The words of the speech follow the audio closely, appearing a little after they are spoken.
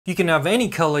You can have any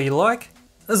color you like,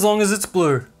 as long as it's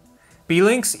blue.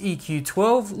 Beelink's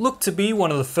EQ12 looked to be one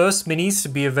of the first minis to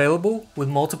be available with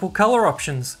multiple color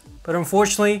options, but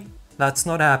unfortunately, that's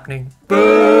not happening.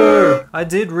 Boo! I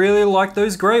did really like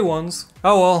those grey ones.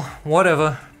 Oh well,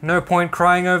 whatever. No point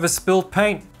crying over spilled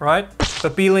paint, right?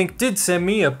 But Beelink did send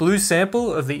me a blue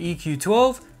sample of the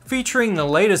EQ12 featuring the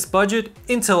latest budget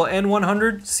Intel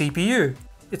N100 CPU.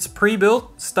 It's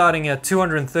pre-built, starting at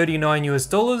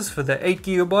 $239 for the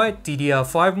 8GB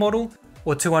DDR5 model,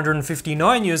 or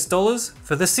 $259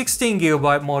 for the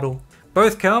 16GB model.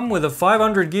 Both come with a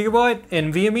 500GB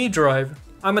NVMe drive.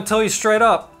 I'ma tell you straight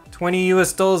up,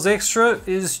 $20 extra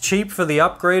is cheap for the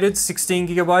upgraded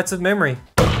 16GB of memory.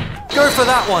 Go for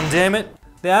that one, damn it!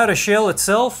 The outer shell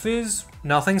itself is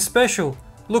nothing special.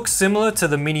 Looks similar to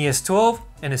the Mini S12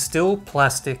 and is still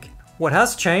plastic. What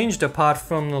has changed apart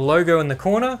from the logo in the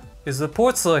corner is the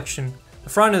port selection.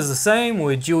 The front is the same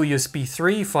with dual USB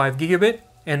 3 5GB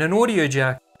and an audio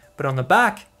jack, but on the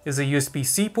back is a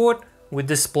USB-C port with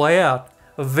display out.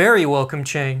 A very welcome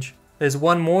change. There's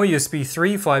one more USB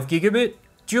 3 5GB,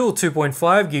 dual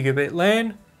 2.5GB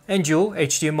LAN, and dual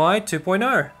HDMI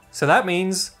 2.0. So that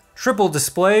means triple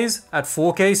displays at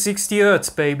 4K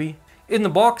 60Hz, baby. In the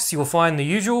box, you'll find the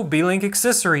usual Beelink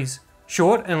accessories: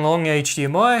 short and long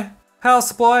HDMI, power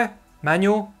supply,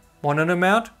 manual, monitor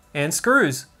mount, and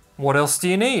screws. What else do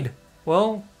you need?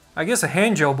 Well, I guess a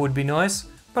hand job would be nice,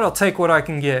 but I'll take what I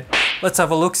can get. Let's have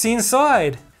a look-see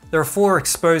inside. There are 4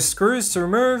 exposed screws to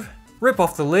remove, rip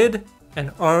off the lid,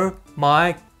 and oh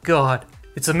my god,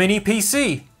 it's a mini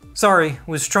PC. Sorry,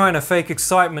 was trying to fake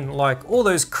excitement like all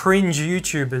those cringe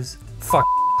YouTubers. Fuck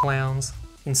clowns.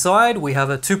 Inside, we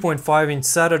have a 2.5-inch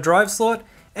SATA drive slot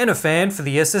and a fan for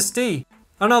the SSD.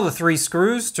 Another 3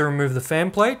 screws to remove the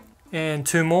fan plate, and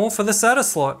 2 more for the SATA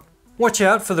slot. Watch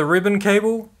out for the ribbon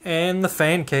cable and the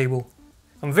fan cable.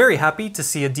 I'm very happy to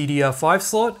see a DDR5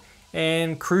 slot,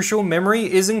 and crucial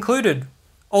memory is included.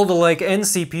 Alder Lake N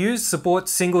CPUs support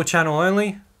single channel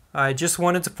only. I just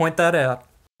wanted to point that out.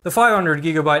 The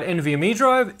 500GB NVMe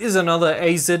drive is another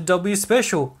AZW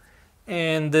special,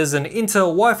 and there's an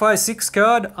Intel Wi-Fi 6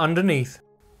 card underneath.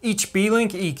 Each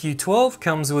Beelink EQ12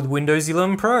 comes with Windows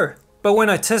 11 Pro, but when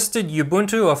I tested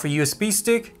Ubuntu off a USB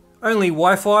stick, only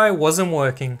Wi-Fi wasn't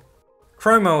working.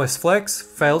 Chrome OS Flex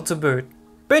failed to boot.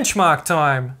 Benchmark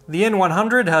time! The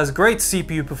N100 has great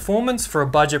CPU performance for a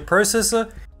budget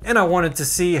processor, and I wanted to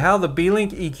see how the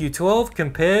Beelink EQ12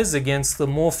 compares against the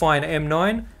Morphine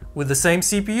M9 with the same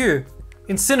CPU.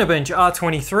 In Cinebench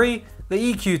R23,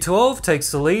 the EQ12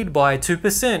 takes the lead by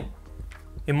 2%.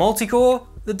 In multicore,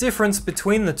 the difference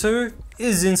between the two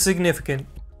is insignificant.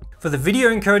 For the video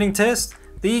encoding test,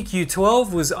 the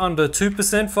EQ12 was under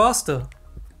 2% faster.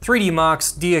 3D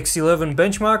Mark's DX11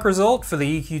 benchmark result for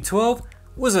the EQ12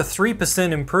 was a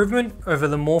 3% improvement over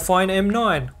the Morphine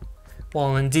M9,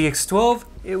 while in DX12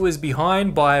 it was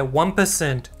behind by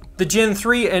 1%. The Gen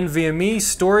 3 NVMe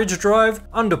storage drive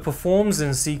underperforms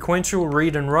in sequential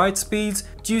read and write speeds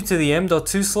due to the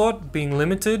M.2 slot being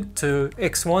limited to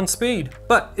X1 speed,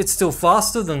 but it's still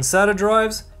faster than SATA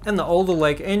drives, and the Alder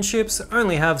Lake N chips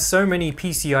only have so many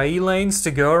PCIe lanes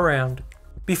to go around.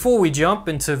 Before we jump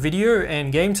into video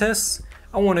and game tests,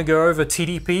 I want to go over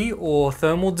TDP or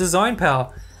thermal design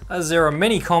power, as there are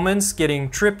many comments getting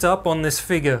tripped up on this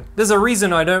figure. There's a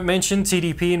reason I don't mention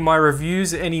TDP in my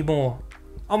reviews anymore.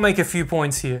 I'll make a few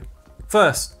points here.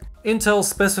 First, Intel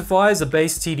specifies a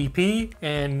base TDP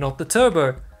and not the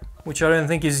turbo, which I don't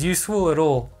think is useful at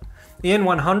all. The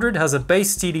N100 has a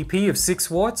base TDP of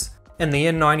 6 watts and the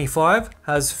N95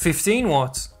 has 15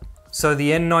 watts. So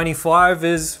the N95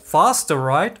 is faster,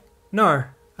 right? No,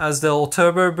 as they'll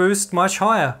turbo boost much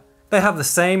higher. They have the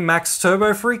same max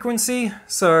turbo frequency,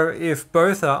 so if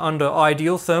both are under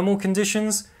ideal thermal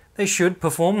conditions, they should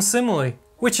perform similarly,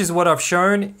 which is what I've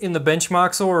shown in the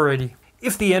benchmarks already.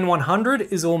 If the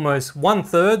N100 is almost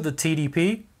 1/3 the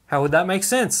TDP, how would that make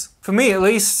sense? For me at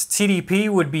least, TDP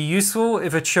would be useful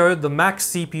if it showed the max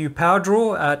CPU power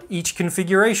draw at each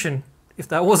configuration. If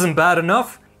that wasn't bad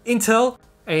enough, Intel,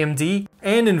 AMD,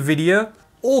 and Nvidia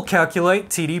all calculate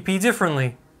TDP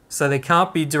differently, so they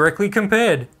can't be directly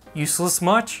compared. Useless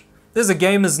much? There's a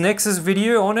Gamer's Nexus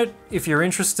video on it if you're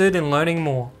interested in learning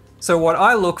more. So what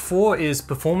I look for is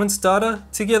performance data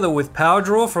together with power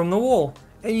draw from the wall,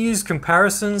 and use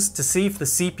comparisons to see if the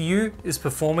CPU is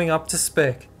performing up to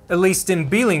spec. At least in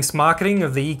Beelink's marketing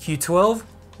of the EQ12,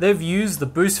 they've used the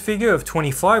boost figure of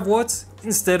 25 watts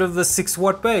instead of the 6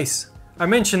 watt base. I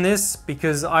mention this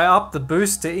because I upped the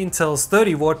boost to Intel's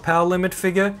 30 watt power limit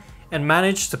figure and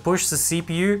managed to push the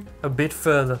CPU a bit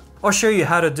further. I'll show you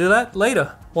how to do that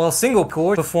later. While single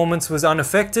core performance was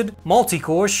unaffected,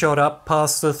 multi-core shot up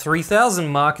past the 3000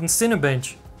 mark in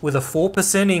Cinebench with a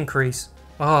 4% increase.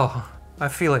 Oh, I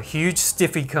feel a huge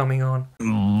stiffy coming on.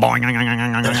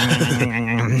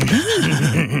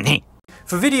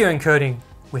 For video encoding,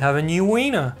 we have a new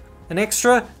wiener, an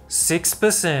extra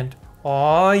 6%.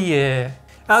 Oh yeah.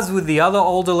 As with the other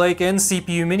Alder Lake N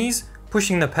CPU minis,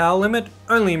 pushing the power limit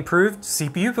only improved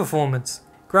CPU performance.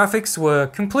 Graphics were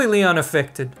completely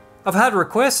unaffected. I've had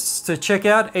requests to check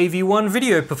out AV1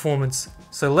 Video Performance,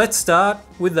 so let's start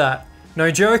with that.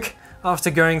 No joke,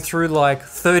 after going through like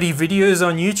 30 videos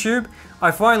on YouTube,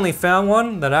 I finally found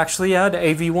one that actually had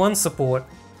AV1 support.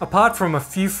 Apart from a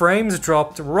few frames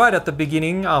dropped right at the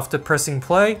beginning after pressing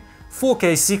play,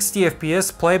 4K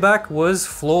 60fps playback was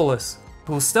flawless.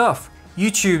 Cool stuff.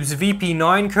 YouTube's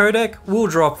VP9 codec will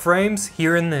drop frames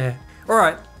here and there.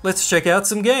 Alright, let's check out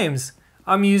some games.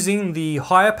 I'm using the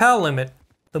higher power limit.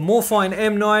 The Morphine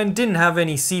M9 didn't have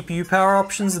any CPU power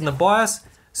options in the BIOS,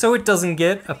 so it doesn't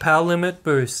get a power limit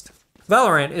boost.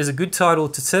 Valorant is a good title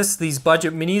to test these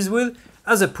budget minis with,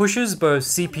 as it pushes both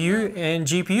CPU and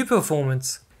GPU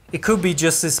performance. It could be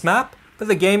just this map, but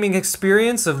the gaming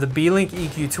experience of the Beelink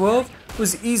EQ12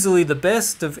 was easily the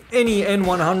best of any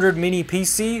N100 mini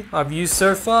PC I've used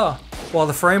so far. While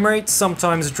the frame rate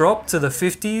sometimes dropped to the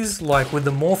 50s like with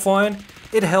the Morphine,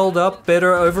 it held up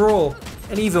better overall,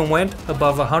 and even went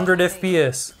above 100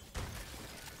 FPS.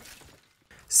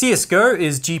 CSGO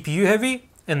is GPU heavy,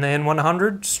 and the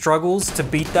N100 struggles to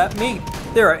beat that meat.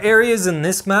 There are areas in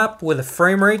this map where the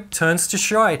frame rate turns to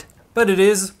shite, but it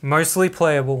is mostly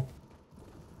playable.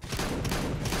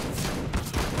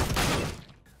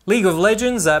 League of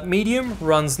Legends at medium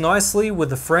runs nicely with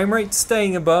the frame rate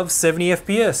staying above 70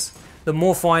 FPS. The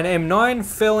Morphine M9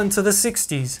 fell into the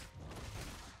 60s.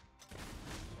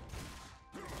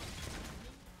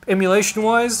 Emulation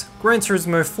wise, Gran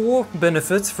Turismo 4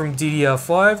 benefits from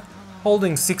DDR5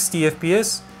 holding 60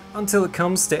 FPS until it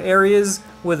comes to areas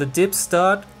where the dips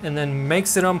start and then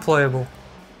makes it unplayable.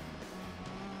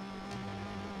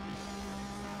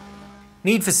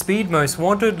 Need for Speed Most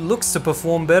Wanted looks to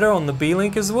perform better on the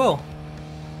Beelink as well.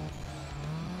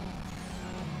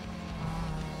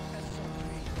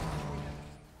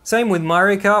 Same with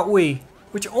Mario Kart Wii,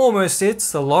 which almost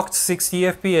hits the locked 60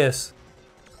 FPS.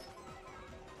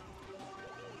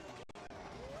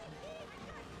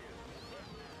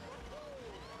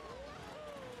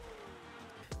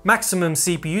 Maximum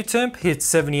CPU temp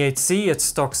hits 78C at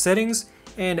stock settings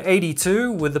and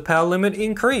 82 with the power limit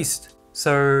increased.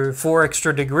 So 4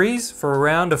 extra degrees for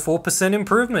around a 4%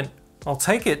 improvement. I'll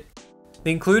take it.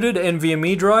 The included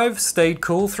NVMe drive stayed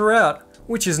cool throughout,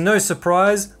 which is no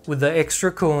surprise with the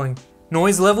extra cooling.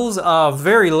 Noise levels are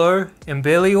very low and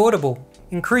barely audible.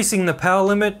 Increasing the power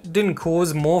limit didn't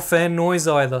cause more fan noise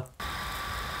either.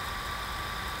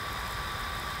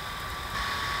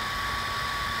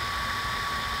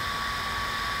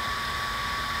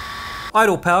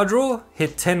 Idle power draw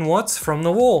hit 10 watts from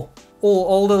the wall. All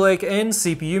Alder Lake N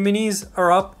CPU minis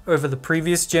are up over the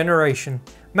previous generation.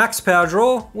 Max power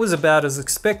draw was about as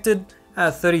expected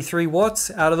at 33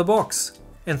 watts out of the box,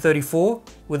 and 34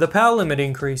 with a power limit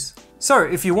increase. So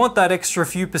if you want that extra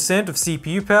few percent of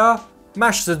CPU power,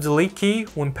 mash the delete key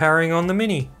when powering on the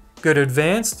mini. Go to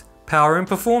Advanced, Power and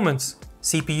Performance,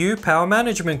 CPU Power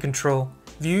Management Control,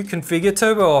 View Configure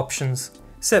Turbo Options,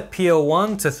 set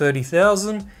PL1 to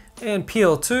 30,000 and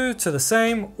PL2 to the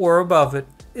same or above it.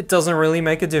 It doesn't really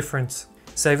make a difference.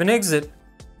 Save and exit.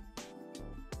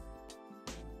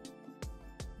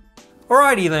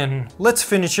 Alrighty then, let's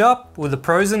finish up with the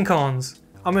pros and cons.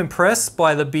 I'm impressed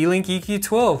by the Beelink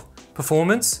EQ12.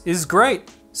 Performance is great.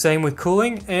 Same with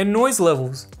cooling and noise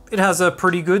levels. It has a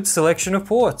pretty good selection of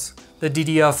ports. The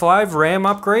DDR5 RAM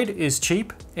upgrade is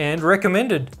cheap and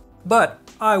recommended. But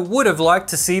I would have liked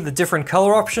to see the different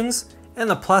color options, and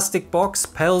the plastic box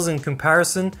pales in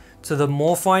comparison to the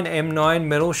Morphine M9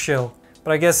 metal shell.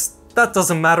 But I guess that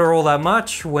doesn't matter all that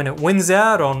much when it wins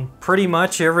out on pretty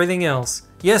much everything else.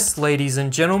 Yes, ladies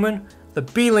and gentlemen, the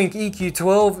Beelink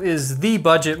EQ12 is the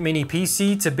budget mini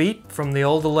PC to beat from the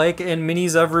Alder Lake N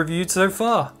minis I've reviewed so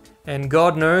far. And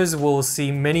God knows we'll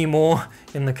see many more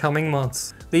in the coming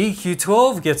months. The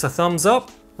EQ12 gets a thumbs up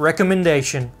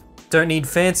recommendation. Don't need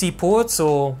fancy ports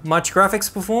or much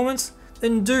graphics performance?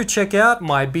 Then do check out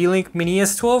my Beelink Mini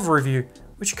S12 review,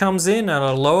 which comes in at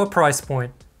a lower price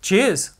point. Cheers!